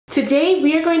Today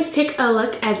we are going to take a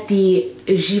look at the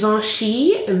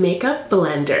Givenchy makeup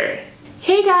blender.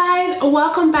 Hey guys,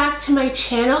 welcome back to my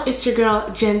channel. It's your girl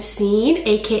Jensine,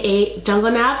 aka Jungle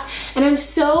Naps, and I'm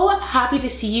so happy to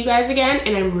see you guys again,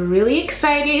 and I'm really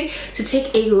excited to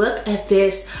take a look at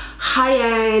this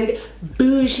high-end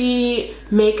bougie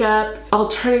makeup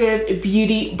alternative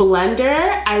beauty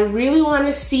blender. I really want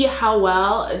to see how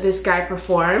well this guy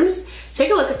performs.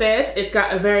 Take a look at this. It's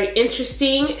got a very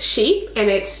interesting shape and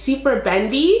it's super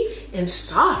bendy and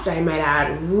soft, I might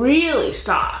add, really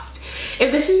soft.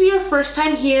 If this is your first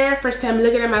time here, first time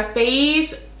looking at my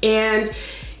face, and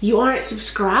you aren't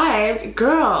subscribed,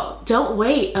 girl, don't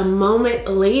wait a moment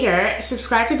later.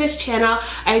 Subscribe to this channel.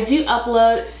 I do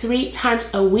upload 3 times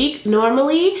a week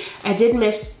normally. I did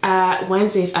miss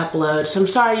Wednesday's upload, so I'm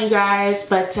sorry you guys,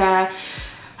 but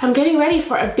I'm getting ready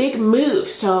for a big move,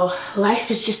 so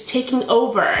life is just taking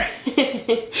over.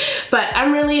 But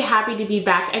I'm really happy to be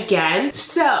back again.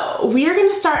 So we are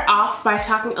gonna start off by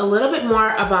talking a little bit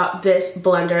more about this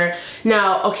blender.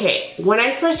 Now, okay, when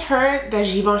I first heard that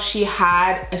Givenchy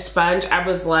had a sponge, I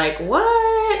was like,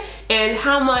 what? And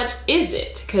how much is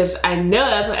it? Because I know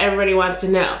that's what everybody wants to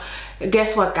know.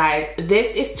 Guess what, guys?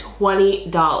 This is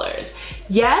 $20.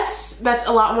 Yes, that's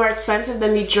a lot more expensive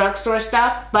than the drugstore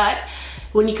stuff, but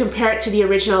when you compare it to the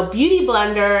original beauty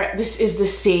blender, this is the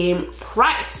same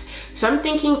price. So I'm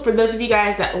thinking for those of you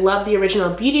guys that love the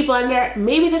original beauty blender,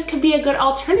 maybe this could be a good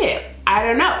alternative. I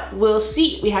don't know, we'll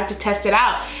see. We have to test it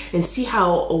out and see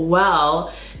how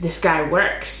well this guy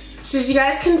works. So as you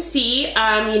guys can see, you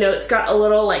know, it's got a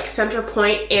little like center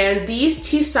point, and these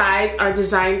 2 sides are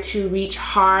designed to reach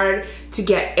hard to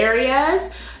get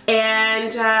areas.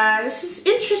 And this is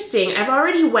interesting. I've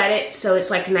already wet it, so it's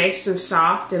like nice and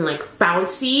soft and like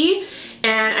bouncy.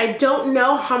 And I don't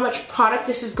know how much product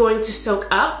this is going to soak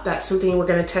up. That's something we're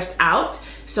gonna test out.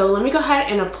 So let me go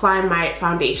ahead and apply my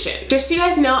foundation. Just so you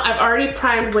guys know, I've already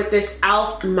primed with this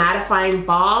e.l.f. mattifying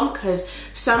balm because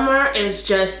summer is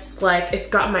just like, it's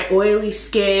got my oily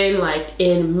skin like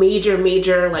in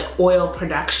major like oil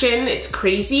production. It's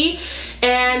crazy.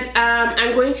 And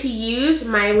I'm going to use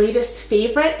my latest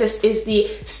favorite. This is the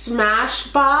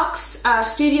Smashbox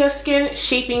Studio Skin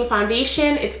Shaping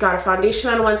Foundation. It's got a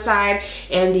foundation on one side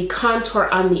and the contour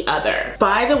on the other.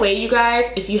 By the way, you guys,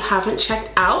 if you haven't checked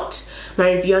out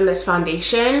my review on this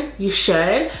foundation, you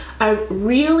should. I've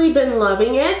really been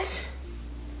loving it.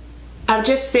 I've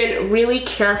just been really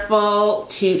careful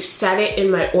to set it in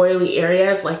my oily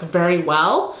areas like very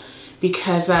well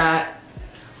because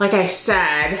like I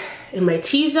said, in my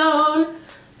T-zone,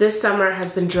 this summer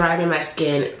has been driving my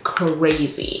skin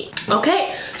crazy.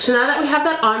 Okay, so now that we have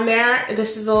that on there,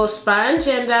 this is a little sponge,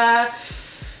 and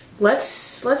let's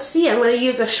see. I'm gonna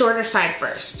use the shorter side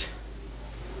first.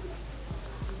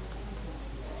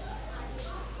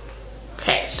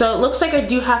 Okay, so it looks like I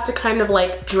do have to kind of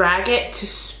like drag it to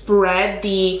spread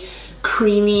the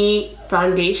creamy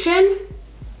foundation.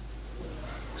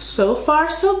 So far,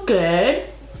 so good.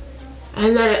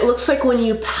 And then it looks like when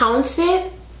you pounce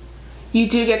it, you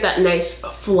do get that nice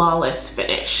flawless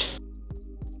finish.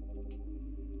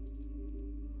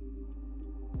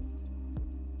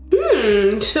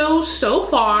 So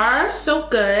far, so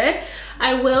good.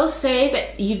 I will say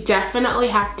that you definitely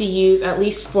have to use, at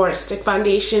least for stick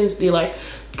foundations, the like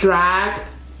drag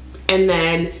and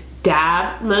then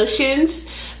dab motions,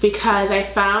 because I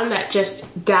found that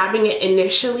just dabbing it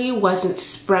initially wasn't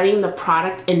spreading the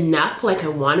product enough like I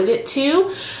wanted it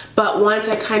to. But once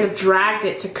I kind of dragged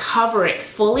it to cover it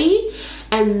fully,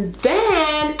 and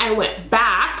then I went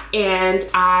back and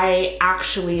I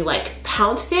actually like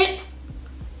pounced it,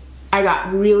 I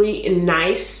got really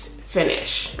nice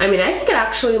finish. I mean, I think it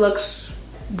actually looks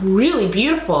really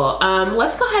beautiful.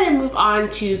 Let's go ahead and move on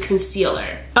to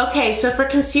concealer. Okay, so for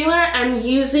concealer, I'm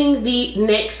using the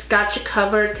NYX Gotcha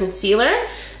Covered Concealer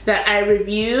that I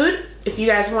reviewed. If you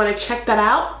guys want to check that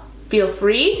out, feel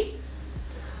free.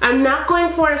 I'm not going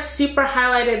for a super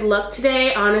highlighted look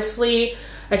today, honestly.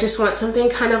 I just want something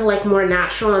kind of like more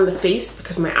natural on the face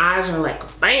because my eyes are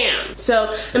like bam.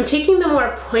 So I'm taking the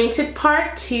more pointed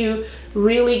part to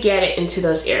really get it into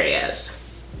those areas.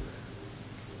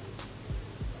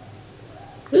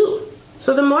 Ooh.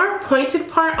 So the more pointed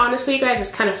part, honestly, you guys, is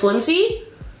kind of flimsy,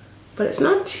 but it's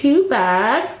not too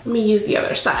bad. Let me use the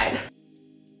other side.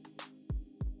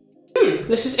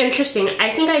 This is interesting. I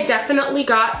think I definitely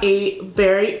got a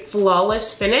very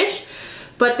flawless finish,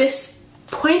 but this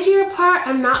pointier part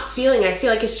I'm not feeling. I feel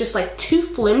like it's just like too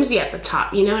flimsy at the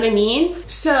top, you know what I mean?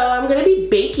 So I'm gonna be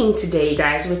baking today, you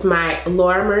guys, with my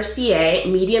Laura Mercier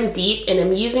medium deep, and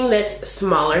I'm using this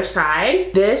smaller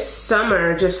side. This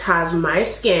summer just has my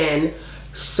skin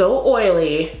so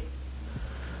oily.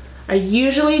 I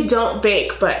usually don't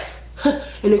bake, but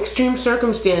in extreme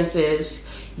circumstances,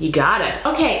 you got it.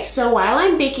 Okay, so while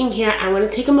I'm baking here, I want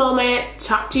to take a moment,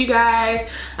 talk to you guys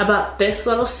about this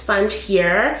little sponge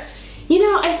here. You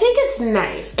know, I think it's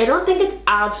nice. I don't think it's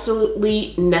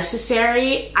absolutely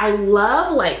necessary. I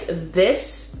love like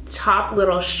this top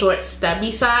little short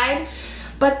stubby side,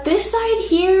 but this side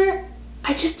here,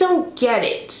 I just don't get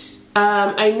it.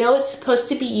 I know it's supposed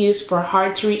to be used for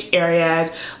hard to reach areas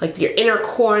like your inner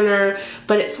corner,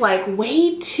 but it's like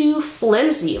way too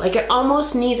flimsy. Like it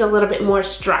almost needs a little bit more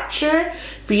structure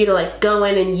for you to like go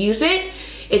in and use it.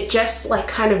 It just like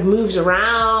kind of moves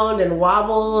around and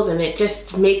wobbles, and it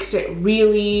just makes it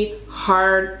really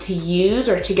hard to use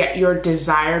or to get your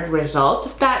desired results,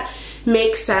 if that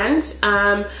makes sense.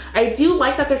 I do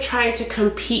like that they're trying to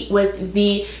compete with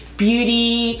the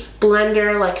beauty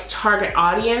blender like target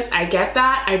audience. I get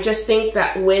that. I just think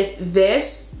that with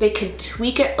this, they could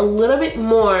tweak it a little bit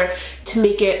more to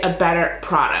make it a better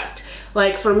product.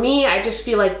 Like for me, I just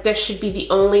feel like this should be the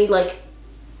only like,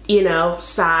 you know,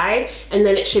 side, and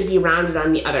then it should be rounded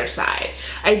on the other side.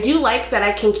 I do like that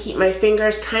I can keep my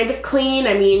fingers kind of clean.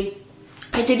 I mean,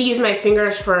 I did use my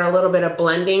fingers for a little bit of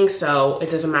blending, so it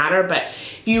doesn't matter, but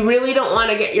if you really don't want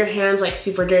to get your hands like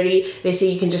super dirty, they say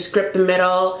you can just grip the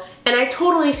middle, and I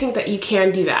totally think that you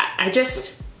can do that. I don't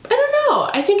know.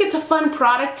 I think it's a fun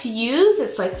product to use.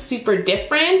 It's like super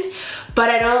different, but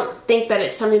I don't think that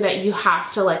it's something that you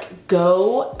have to like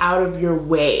go out of your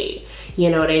way, you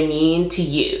know what I mean, to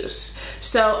use.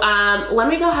 So let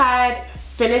me go ahead,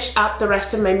 finish up the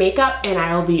rest of my makeup, and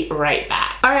I will be right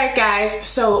back. All right guys,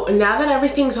 so now that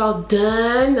everything's all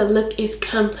done, the look is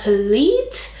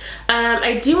complete.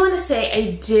 I do want to say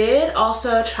I did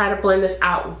also try to blend this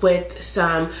out with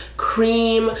some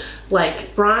cream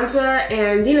like bronzer,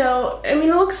 and you know, I mean,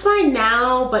 it looks fine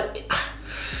now, but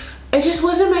it just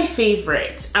wasn't my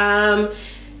favorite.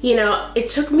 You know, it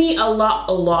took me a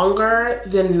lot longer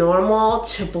than normal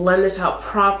to blend this out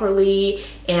properly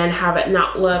and have it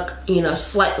not look, you know,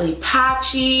 slightly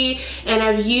patchy. And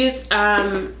I've used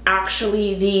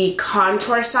actually the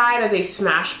contour side of the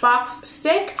Smashbox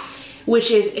stick,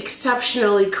 which is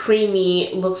exceptionally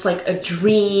creamy, looks like a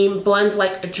dream, blends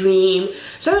like a dream.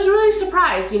 So I was really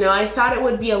surprised, you know, I thought it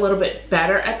would be a little bit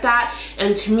better at that.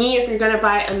 And to me, if you're gonna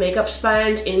buy a makeup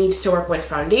sponge, it needs to work with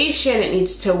foundation, it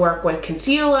needs to work with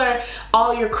concealer,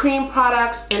 all your cream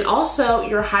products, and also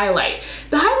your highlight.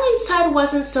 The highlight side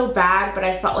wasn't so bad, but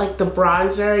I felt like the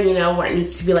bronzer, you know, where it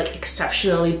needs to be like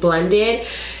exceptionally blended,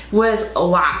 was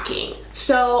lacking.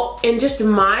 So in just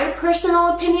my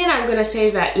personal opinion, I'm gonna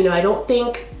say that, you know, I don't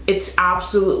think it's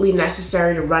absolutely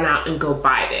necessary to run out and go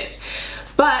buy this.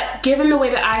 But given the way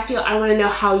that I feel, I want to know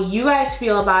how you guys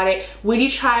feel about it. Would you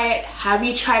try it? Have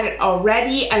you tried it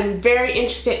already? I'm very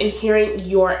interested in hearing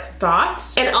your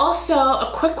thoughts. And also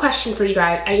a quick question for you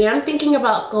guys. I am thinking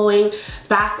about going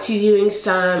back to doing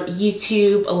some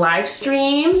YouTube live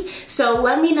streams. So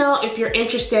let me know if you're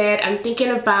interested. I'm thinking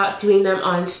about doing them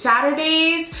on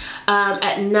Saturdays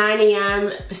at 9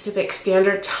 a.m. Pacific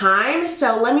Standard Time.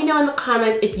 So let me know in the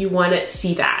comments if you want to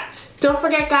see that. Don't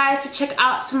forget guys to check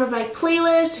out some of my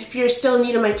playlists if you're still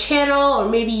new to my channel, or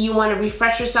maybe you want to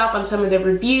refresh yourself on some of the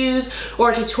reviews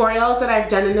or tutorials that I've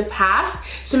done in the past.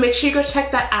 So make sure you go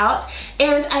check that out.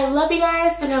 And I love you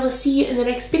guys, and I will see you in the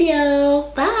next video.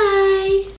 Bye!